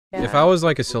Yeah. If I was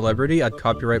like a celebrity, I'd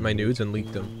copyright my nudes and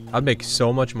leak them. I'd make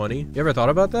so much money. You ever thought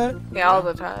about that? Yeah, all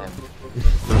the time. There's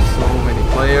so many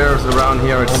players around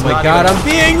here. It's Oh my god, I'm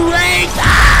being raped!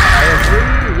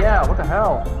 Ah! Yeah, what the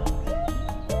hell?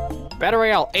 Battle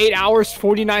Royale, 8 hours,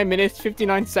 49 minutes,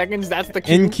 59 seconds. That's the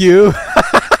queue. In queue.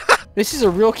 This is a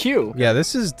real queue. Yeah,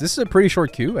 this is a pretty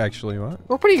short queue, actually. What?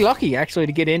 We're pretty lucky, actually,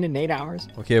 to get in 8 hours.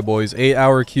 Okay, boys,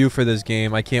 8-hour queue for this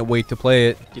game. I can't wait to play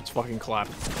it. It's fucking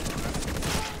clapped.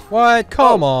 What?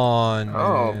 Come on,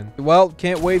 Oh. man. Well,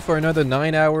 can't wait for another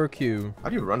 9-hour queue. How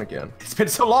do you run again? It's been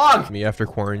so long! Me after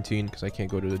quarantine, because I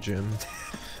can't go to the gym.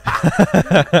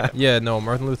 Yeah, no,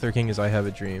 Martin Luther King is I Have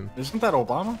a Dream. Isn't that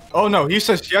Obama? Oh no, he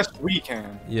says yes we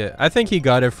can. Yeah, I think he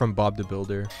got it from Bob the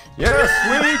Builder. Yes,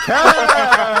 we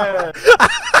can!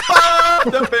 Bob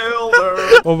the Builder!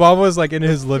 Obama was like in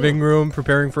his living room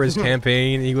preparing for his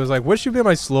campaign. He was like, what should be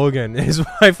my slogan? His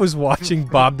wife was watching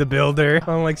Bob the Builder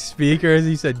on like speakers.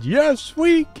 He said, yes,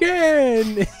 we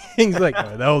can. He's like,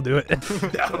 oh, that'll do it.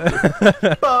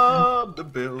 Bob the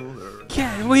Builder.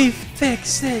 Can we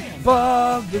fix it,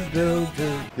 Bob the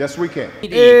Builder? Yes, we can.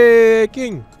 Hey,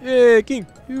 King. Hey, King.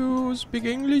 You speak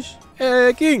English?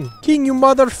 Hey, King. King, you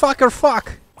motherfucker,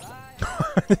 fuck.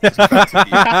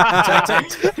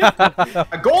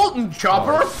 A golden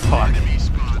chopper? Fuck.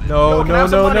 No, no, can I have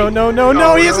some no, money? no, no, no,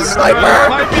 no, he is a sniper!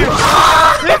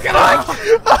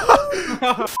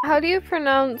 How do you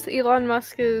pronounce Elon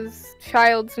Musk's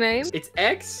child's name? It's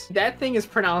X. That thing is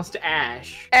pronounced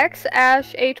Ash.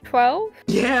 X-Ash812?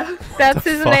 Yeah. That's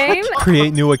his Fuck. name?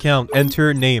 Create new account.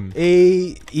 Enter name.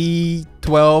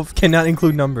 AE12 cannot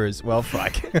include numbers. Well,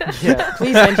 fuck. Yeah.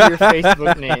 Please enter your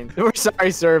Facebook name. We're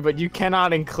sorry, sir, but you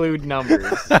cannot include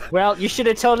numbers. Well, you should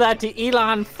have told that to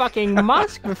Elon fucking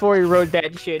Musk before he wrote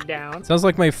that shit down. Sounds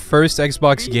like my first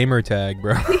Xbox gamer tag,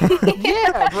 bro.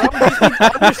 Yeah, bro.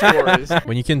 These underscores.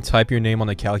 When you can type your name on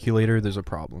a calculator, there's a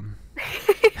problem.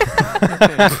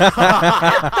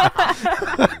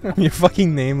 Your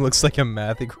fucking name looks like a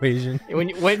math equation. When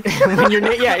your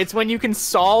name, yeah, it's when you can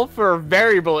solve for a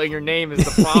variable in your name is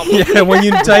the problem. Yeah, when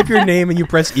you type your name and you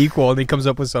press equal and it comes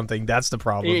up with something, that's the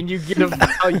problem. And you get a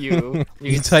value.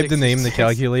 You get type the name in the 66.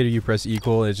 calculator, you press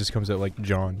equal, and it just comes out like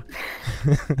John.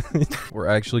 We're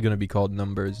actually gonna be called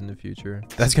numbers in the future.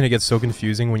 That's gonna get so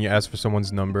confusing when you ask for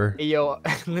someone's number. Hey, yo,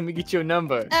 let me get your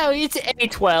number. Oh, it's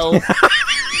A12.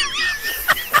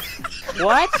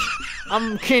 What?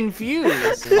 I'm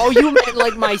confused. Oh, you meant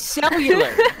like my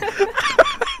cellular.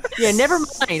 Yeah, never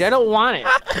mind. I don't want it.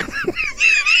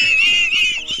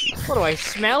 What do I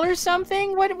smell or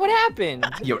something? What happened?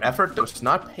 Your effort does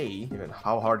not pay, even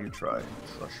how hard you try.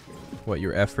 What,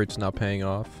 your efforts not paying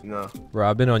off? No. Bro,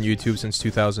 I've been on YouTube since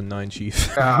 2009, Chief.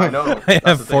 Yeah, I know. I That's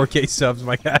have the thing. 4K subs,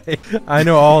 my guy. I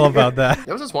know all about that.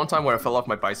 There was this one time where I fell off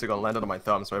my bicycle and landed on my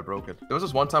thumb, so I broke it. There was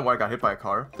this one time where I got hit by a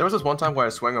car. There was this one time where I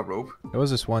swung a rope. There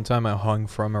was this one time I hung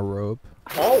from a rope.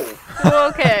 Oh,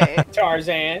 Okay.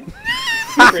 Tarzan.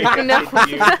 No. No.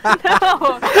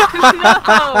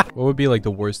 What would be like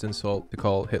the worst insult to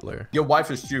call Hitler? Your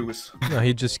wife is Jewish. No,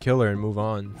 he'd just kill her and move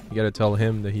on. You gotta tell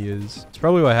him that he is. It's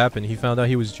probably what happened. He found out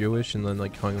he was Jewish and then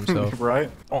like hung himself. Right?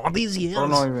 All these years, I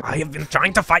don't know even- I have been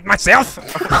trying to fight myself.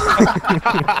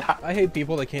 I hate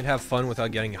people that can't have fun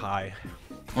without getting high.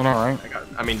 I know, right?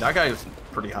 I mean, that guy is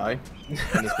pretty high in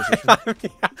this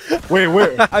position. Wait,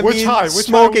 where? I Which mean, high? Which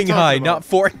smoking high, are high, we talking not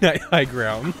Fortnite high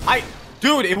ground. about?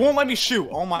 Dude, it won't let me shoot.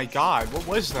 Oh my god, what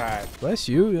was that? Bless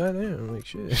you. I know, like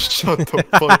shit. Shut the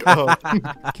fuck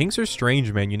up. Kinks are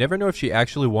strange, man. You never know if she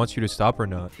actually wants you to stop or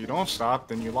not. If you don't stop,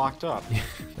 then you're locked up.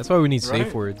 That's why we need safe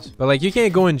Right. words. But like, you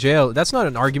can't go in jail. That's not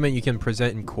an argument you can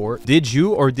present in court. Did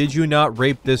you or did you not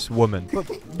rape this woman?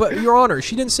 But Your Honor,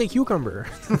 she didn't say cucumber.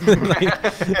 Like-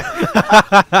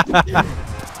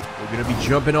 We're gonna be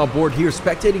jumping on board here,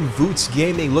 spectating Vootz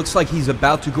Gaming. Looks like he's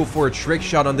about to go for a trick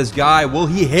shot on this guy. Will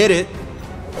he hit it?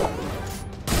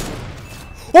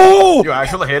 Oh! You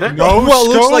actually hit it? No. Well, it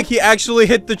looks scope? like he actually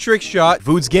hit the trick shot.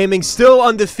 Vootz Gaming still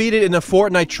undefeated in the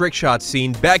Fortnite trick shot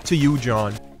scene. Back to you,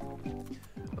 John.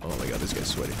 Oh my god, this guy's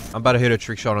sweaty. I'm about to hit a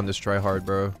trick shot on this tryhard,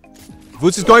 bro.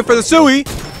 Vootz is going for the Suey.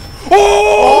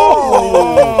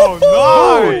 Oh!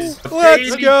 Oh, nice!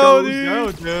 Let's go,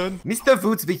 Go, dude. dude. Mr.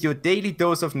 Vootz with your daily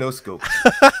dose of no-scope.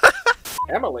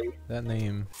 Emily. That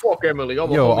name. Fuck Emily. I'm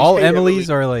a Yo, homie. all Hey, Emilys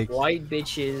Emily. are like... White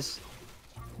bitches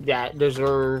that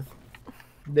deserve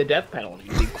the death penalty,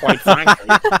 quite frankly.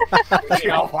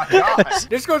 Oh my god.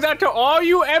 This goes out to all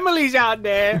you Emilys out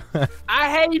there. I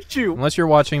hate you. Unless you're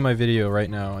watching my video right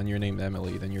now and you're named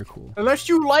Emily, then you're cool. Unless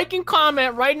you like and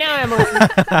comment right now, Emily.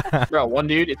 Bro, one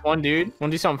dude. It's one dude.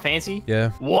 Want to do something fancy? Yeah.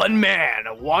 One man,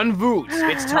 one Vootz.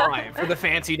 It's time for the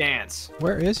fancy dance.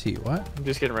 Where is he? What? I'm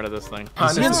just getting rid of this thing.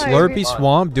 Is he in No, Slurpy I-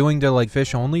 Swamp doing the like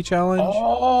fish only challenge?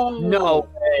 Oh No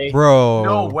way. Bro.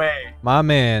 No way. My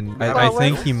man. I No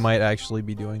think way. he might actually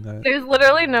be doing that. There's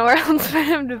literally nowhere else for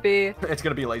him to be. It's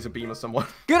gonna be laser beam or someone.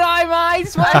 Good eye,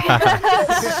 mates.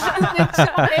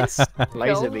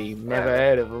 Laser beam. Never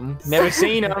heard of him. Never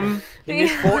seen him in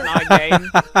this Fortnite game.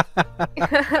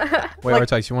 Wait,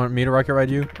 Artex, you want me to rocket ride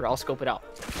you? Here, I'll scope it out.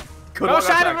 Good No luck,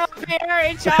 side of Attack. up here.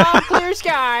 It's all clear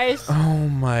skies. Oh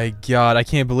my god, I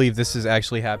can't believe this is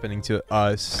actually happening to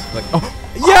us. Like, oh,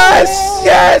 yes!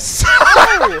 Yes!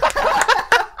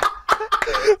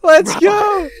 Let's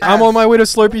go! I'm on my way to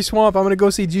Slurpy Swamp. I'm gonna go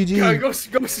see GG. Go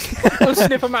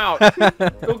sniff him out.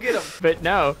 Go get him. But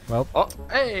no. Well, Oh,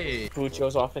 hey. Vootz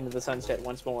goes off into the sunset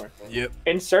once more. yep.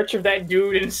 In search of that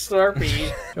dude in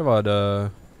Slurpee.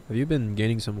 Javad, have you been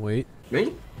gaining some weight?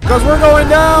 Me? Because we're going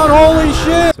down! Holy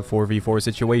shit! It's a 4v4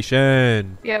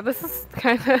 situation. Yeah, this is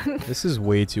kind of. This is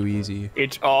way too easy.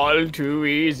 It's all too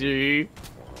easy.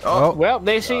 Oh, Well,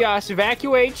 they see us.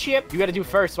 Evacuate ship. You gotta do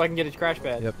first so I can get his crash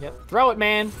pad. Yep. Throw it,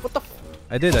 man. What the f?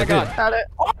 I did, I did. God. Got it.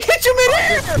 Oh, hit you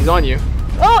midair! He's on you.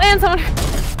 Oh, and someone.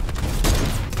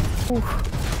 Ooh.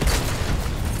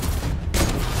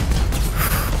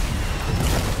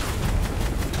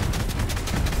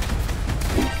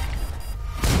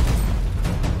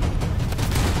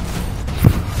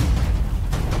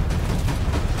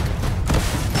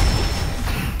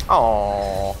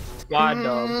 Aww. Squad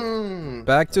dub.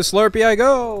 Back to Slurpee I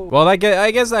go! Well, I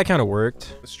guess that kind of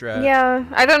worked. The strat. Yeah,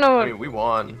 I don't know I what. mean, we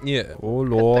won. Yeah. Oh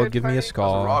lord, third give me a party. That was a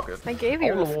scar. rocket. I gave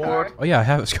you Oh, a scar. Lord. Oh yeah, I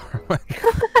have a scar.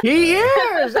 He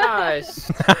hears us.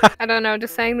 I don't know,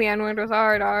 just saying the N-word was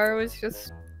hard. R was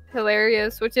just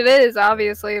hilarious, which it is,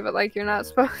 obviously, but like, you're not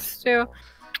supposed to.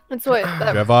 It's what.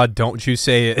 Javad, don't you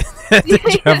say it.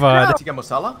 Javad. Tikka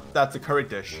masala? That's a curry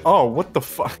dish. Oh, what the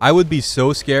fuck? I would be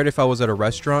so scared if I was at a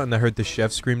restaurant and I heard the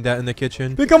chef scream that in the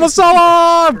kitchen. Become a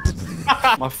salad!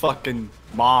 My fucking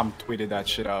mom tweeted that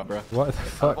shit out, bro. What the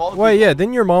fuck? all the Wait, yeah,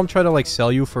 didn't your mom try to like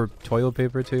sell you for toilet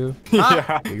paper too?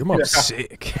 Yeah. Your mom's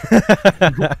sick.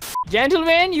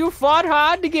 Gentlemen, you fought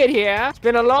hard to get here. It's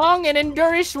been a long and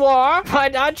endurous war,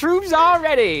 but our troops are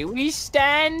ready. We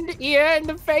stand here in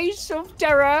the face of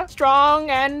terror, strong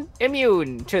and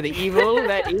immune to the evil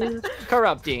that is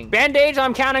corrupting. Band-Aids,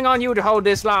 I'm counting on you to hold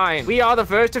this line. We are the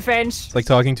first defense. It's like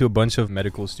talking to a bunch of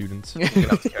medical students. The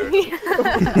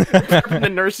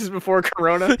nurses before Corona.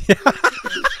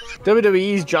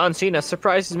 WWE's John Cena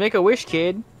surprises Make-A-Wish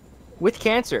kid with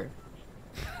cancer.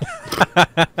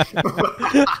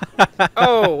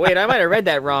 Oh, wait, I might have read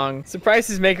that wrong.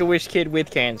 Surprises Make-A-Wish kid with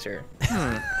cancer.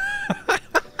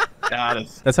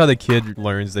 That's how the kid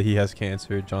learns that he has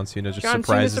cancer. John Cena just John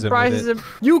Cena surprises him with it. him.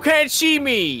 You can't see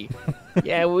me!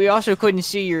 Yeah, we also couldn't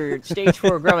see your stage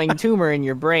 4 growing tumor in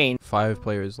your brain. 5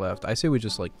 players left. I say we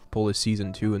just like pull a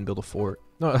season 2 and build a fort.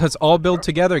 No, let's all build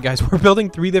together, guys. We're building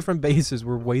 3 different bases.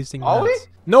 We're wasting Are we? mats.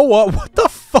 No, what? What the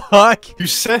fuck? You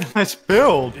said let's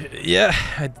build. Yeah,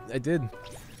 I did.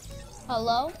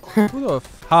 Hello? Who the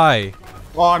Hi.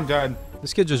 Oh, I'm dead.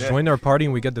 This kid just Yeah. joined our party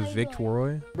and we got the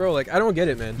Victroy. Bro, like, I don't get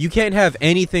it, man. You can't have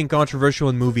anything controversial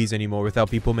in movies anymore without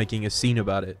people making a scene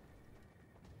about it.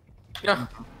 Yeah.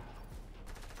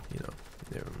 You know,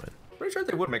 never mind. Pretty sure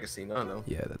they would make a scene. I don't know.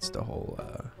 Yeah, that's the whole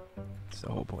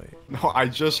point. No, I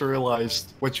just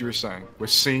realized what you were saying. We're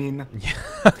seen. Yeah,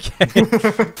 okay.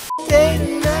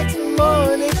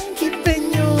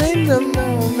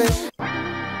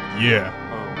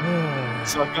 Yeah. Oh.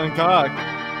 Suck on cock.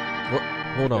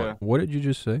 Hold on. Yeah. What did you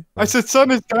just say? I said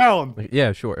sun is down. Like,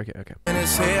 yeah, sure. Okay, okay.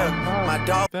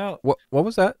 Down. What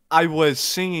was that? I was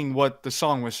singing what the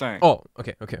song was saying. Oh,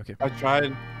 okay, okay, okay. I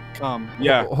tried.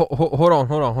 Yeah. Hold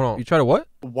on. You try to what?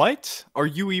 What are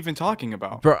you even talking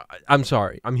about? Bro, I'm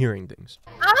sorry. I'm hearing things.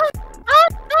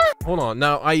 Hold on.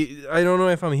 Now, I don't know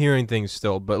if I'm hearing things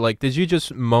still, but like, did you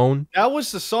just moan? That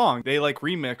was the song. They like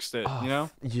remixed it, you know?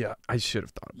 Yeah, I should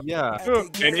have thought about Yeah.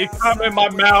 And it come in my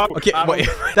mouth. it. Okay, wait.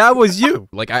 That was you.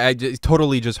 Like, I just,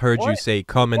 totally just heard you What? say,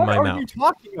 come in What my are mouth. you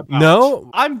talking about?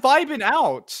 No. I'm vibing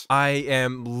out. I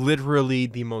am literally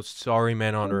the most sorry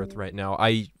man on earth right now.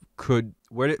 I could...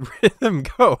 Where did Rhythm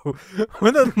go?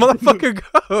 Where the motherfucker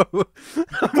go?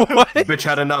 What? Bitch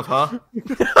had enough, huh?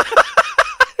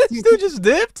 This dude just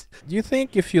dipped? Do you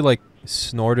think if you, like,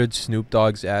 snorted Snoop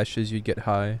Dogg's ashes, you'd get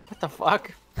high? What the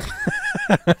fuck?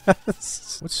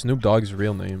 What's Snoop Dogg's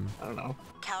real name? I don't know.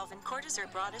 Calvin Cortez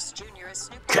Broadus Jr. as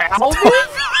Snoop. Calvin?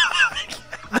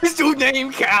 This dude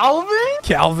named Calvin?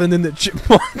 Calvin and the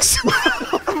Chipmunks.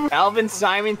 Alvin,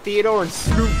 Simon, Theodore, and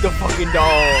Snoop the fucking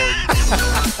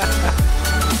dog.